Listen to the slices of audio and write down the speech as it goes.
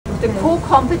the core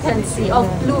competency of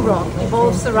Blue Rock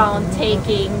evolves around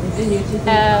taking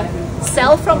a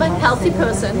cell from a healthy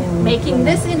person, making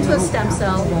this into a stem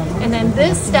cell, and then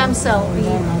this stem cell we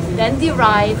then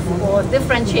derive or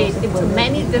differentiate into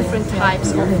many different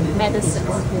types of medicines.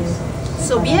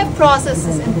 So we have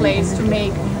processes in place to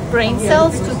make brain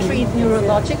cells to treat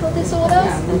neurological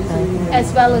disorders,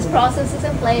 as well as processes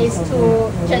in place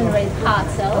to generate heart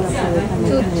cells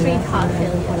to treat heart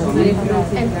failure.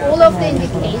 And all of the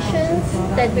indications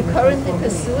that we're currently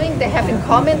pursuing, they have in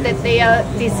common that they are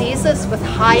diseases with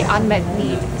high unmet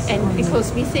need. And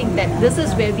because we think that this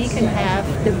is where we can have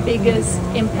the biggest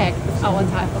impact with our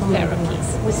type of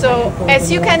therapies. So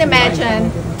as you can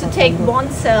imagine, to take one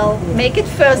cell, make it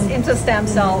first into stem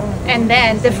cell, and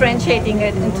then differentiating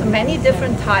it into many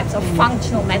different types of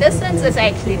functional medicines is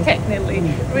actually technically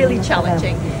really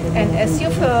challenging. And as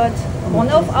you've heard, one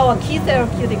of our key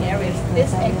therapeutic areas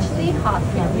is actually heart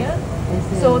failure.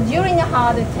 So during a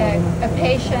heart attack, a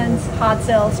patient's heart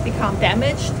cells become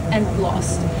damaged and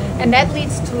lost. And that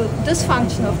leads to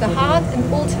dysfunction of the heart,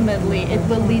 and ultimately it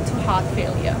will lead to heart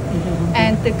failure.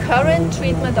 And the current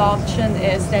treatment option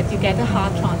is that you get a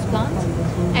heart transplant.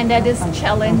 And that is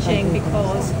challenging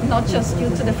because not just due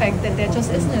to the fact that there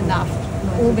just isn't enough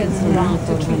organs around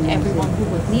to treat everyone who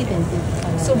would need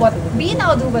it. So what we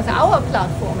now do with our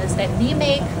platform is that we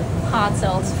make heart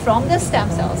cells from the stem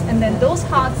cells, and then those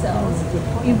heart cells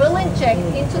we will inject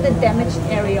into the damaged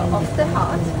area of the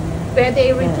heart, where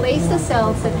they replace the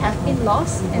cells that have been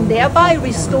lost and thereby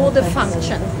restore the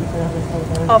function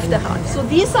of the heart. So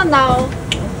these are now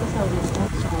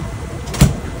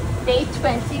day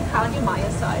 20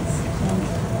 cardiomyocytes,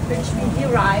 which we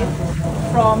derive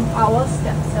from our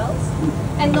stem cells.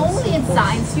 And normally in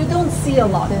science you don't see a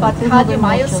lot, but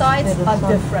cardiomyocytes are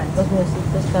different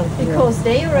because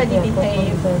they already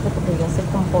behave,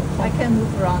 I can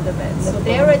move around a bit, so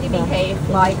they already behave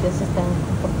like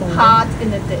heart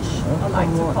in a dish, I like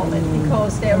to call it,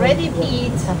 because they already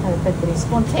beat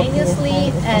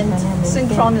spontaneously and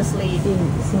synchronously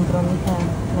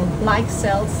like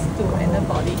cells do in the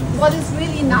body. What is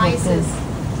really nice is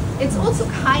it's also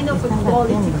kind of a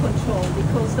quality control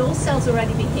because those cells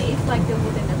already behave like they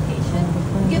would in a patient.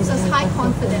 It gives us high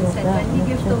confidence that when we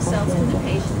give those cells to the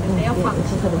patient, that they are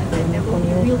functional and that there will be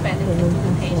real benefit to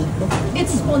the patient.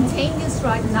 It's spontaneous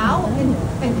right now,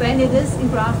 and when it is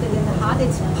engrafted in the heart,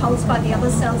 it's pulsed by the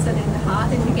other cells that are in the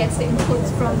heart, and it gets the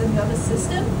inputs from the nervous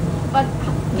system. But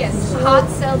yes, heart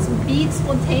cells beat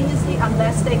spontaneously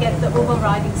unless they get the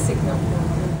overriding signal.